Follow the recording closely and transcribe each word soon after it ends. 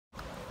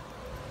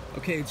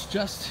Okay, it's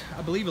just,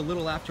 I believe, a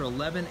little after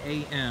 11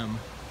 a.m.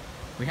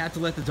 We had to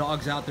let the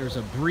dogs out. There's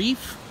a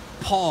brief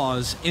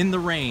pause in the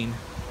rain.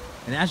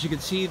 And as you can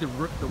see, the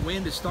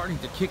wind is starting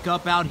to kick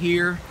up out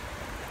here.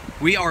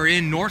 We are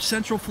in north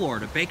central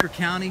Florida, Baker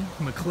County.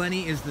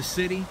 Macclenny is the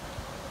city.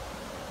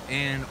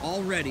 And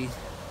already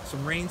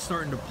some rain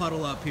starting to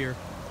puddle up here.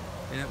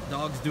 And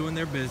dogs doing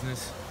their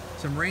business.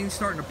 Some rain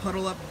starting to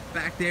puddle up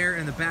back there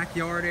in the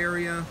backyard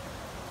area.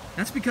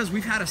 That's because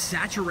we've had a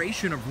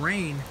saturation of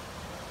rain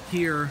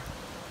here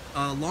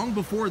long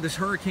before this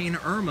Hurricane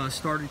Irma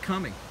started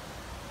coming.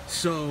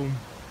 So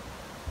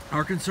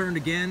our concern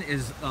again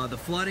is the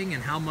flooding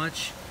and how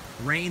much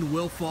rain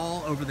will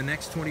fall over the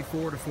next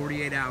 24 to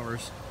 48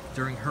 hours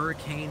during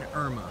Hurricane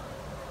Irma.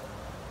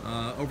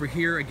 Over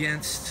here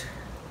against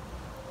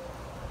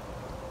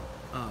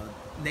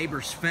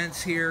neighbor's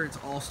fence here, it's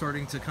all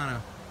starting to kind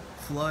of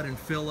flood and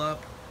fill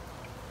up.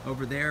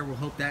 Over there, we'll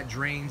hope that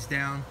drains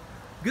down.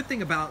 Good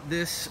thing about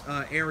this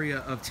area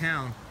of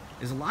town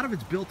is a lot of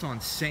it's built on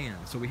sand.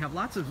 So we have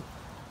lots of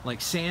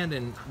like sand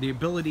and the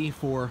ability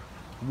for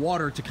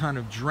water to kind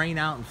of drain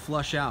out and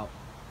flush out.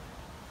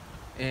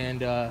 And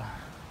but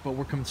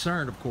we're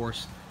concerned, of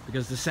course,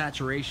 because the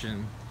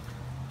saturation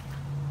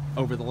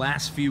over the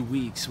last few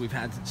weeks, we've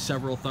had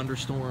several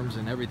thunderstorms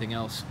and everything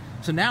else.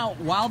 So now,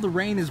 while the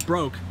rain is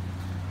broke,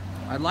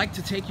 I'd like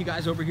to take you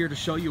guys over here to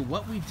show you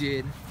what we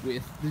did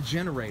with the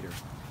generator.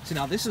 So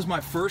now this is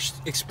my first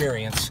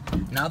experience.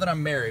 Now that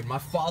I'm married, my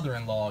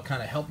father-in-law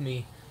kind of helped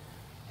me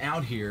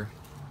out here.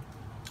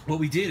 What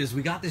we did is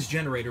we got this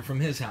generator from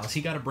his house.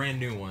 He got a brand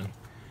new one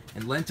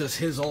and lent us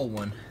his old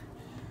one.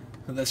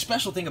 And the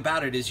special thing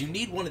about it is you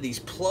need one of these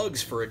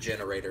plugs for a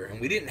generator,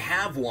 and we didn't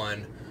have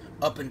one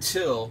up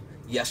until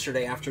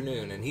yesterday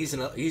afternoon. And he's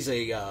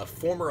a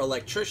former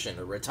electrician,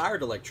 a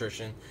retired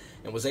electrician,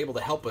 and was able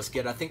to help us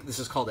get, I think this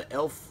is called an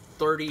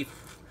L30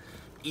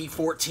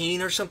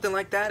 E14 or something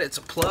like that. It's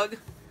a plug,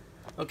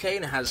 okay,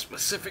 and it has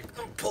specific,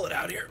 I'll pull it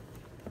out here.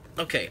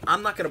 Okay,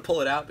 I'm not going to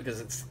pull it out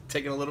because it's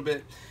taking a little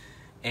bit,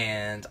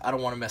 and I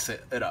don't want to mess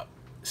it up.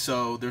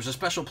 So there's a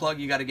special plug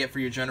you got to get for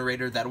your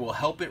generator that will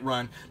help it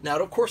run. Now,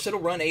 of course,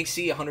 it'll run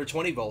AC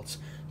 120 volts,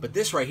 but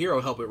this right here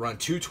will help it run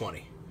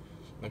 220,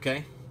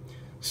 okay?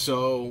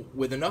 So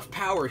with enough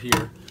power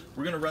here,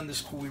 we're going to run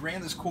this, we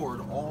ran this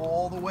cord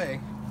all the way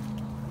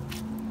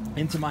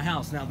into my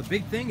house. Now, the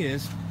big thing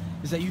is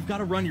that you've got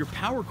to run your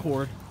power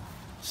cord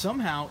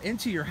somehow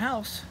into your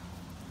house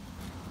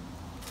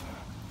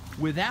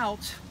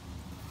without,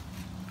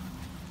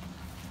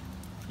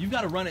 you've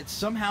got to run it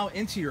somehow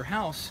into your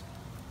house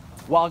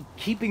while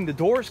keeping the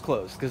doors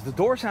closed, because the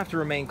doors have to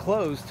remain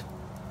closed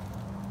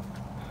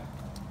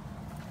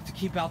to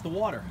keep out the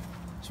water.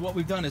 So what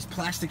we've done is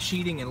plastic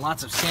sheeting and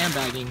lots of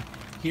sandbagging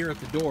here at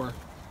the door.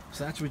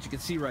 So that's what you can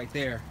see right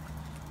there.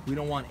 We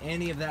don't want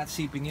any of that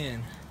seeping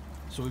in.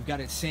 So we've got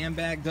it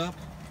sandbagged up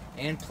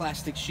and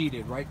plastic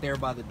sheeted right there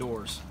by the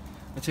doors.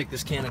 I'll take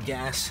this can of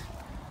gas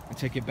and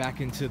take it back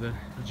into the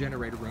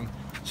generator room.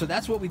 So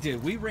that's what we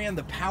did. We ran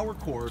the power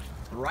cord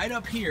right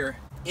up here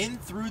in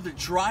through the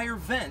dryer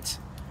vent,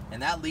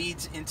 and that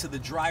leads into the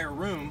dryer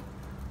room,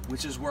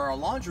 which is where our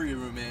laundry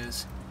room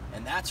is,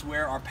 and that's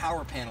where our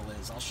power panel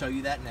is. I'll show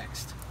you that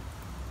next.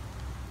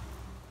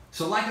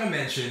 So like I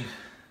mentioned,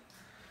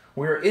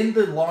 we're in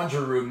the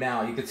laundry room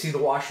now. You can see the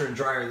washer and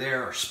dryer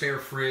there, our spare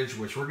fridge,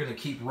 which we're gonna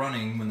keep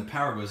running when the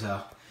power goes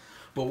out.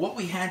 But what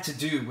we had to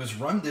do was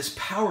run this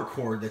power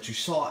cord that you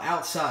saw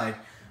outside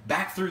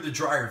back through the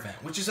dryer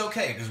vent, which is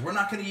okay because we're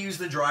not going to use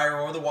the dryer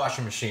or the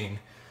washing machine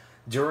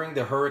during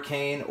the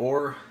hurricane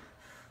or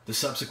the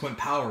subsequent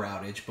power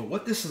outage. But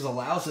what this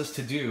allows us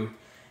to do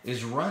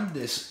is run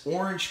this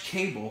orange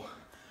cable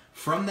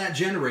from that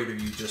generator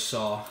you just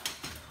saw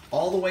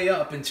all the way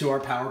up into our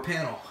power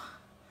panel.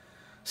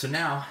 So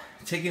now,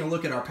 taking a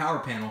look at our power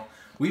panel,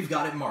 we've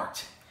got it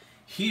marked.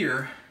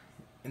 Here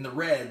in the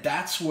red,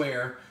 that's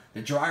where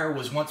the dryer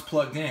was once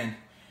plugged in,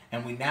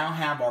 and we now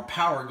have our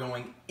power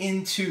going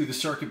into the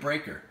circuit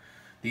breaker.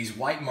 These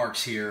white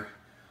marks here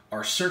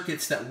are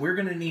circuits that we're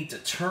going to need to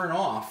turn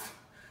off,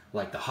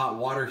 like the hot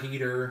water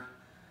heater,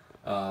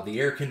 the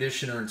air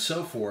conditioner, and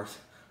so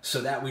forth,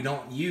 so that we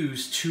don't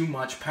use too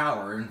much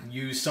power and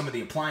use some of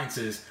the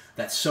appliances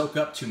that soak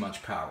up too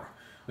much power.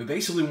 We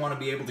basically want to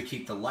be able to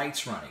keep the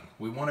lights running.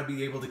 We want to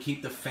be able to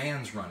keep the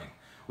fans running.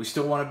 We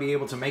still want to be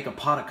able to make a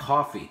pot of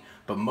coffee.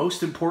 But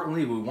most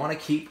importantly, we want to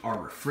keep our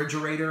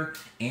refrigerator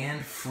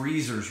and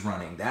freezers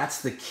running.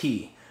 That's the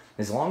key.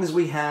 As long as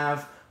we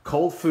have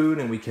cold food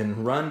and we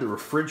can run the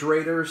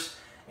refrigerators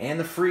and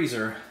the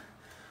freezer,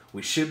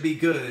 we should be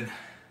good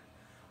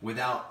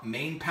without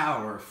main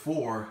power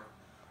for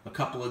a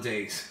couple of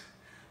days.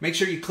 Make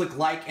sure you click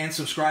like and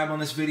subscribe on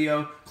this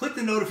video. Click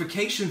the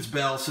notifications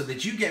bell so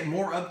that you get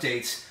more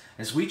updates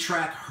as we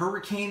track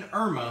Hurricane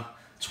Irma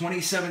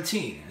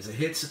 2017 as it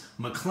hits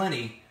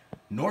Macclenny,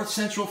 North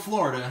Central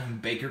Florida,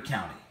 and Baker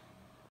County.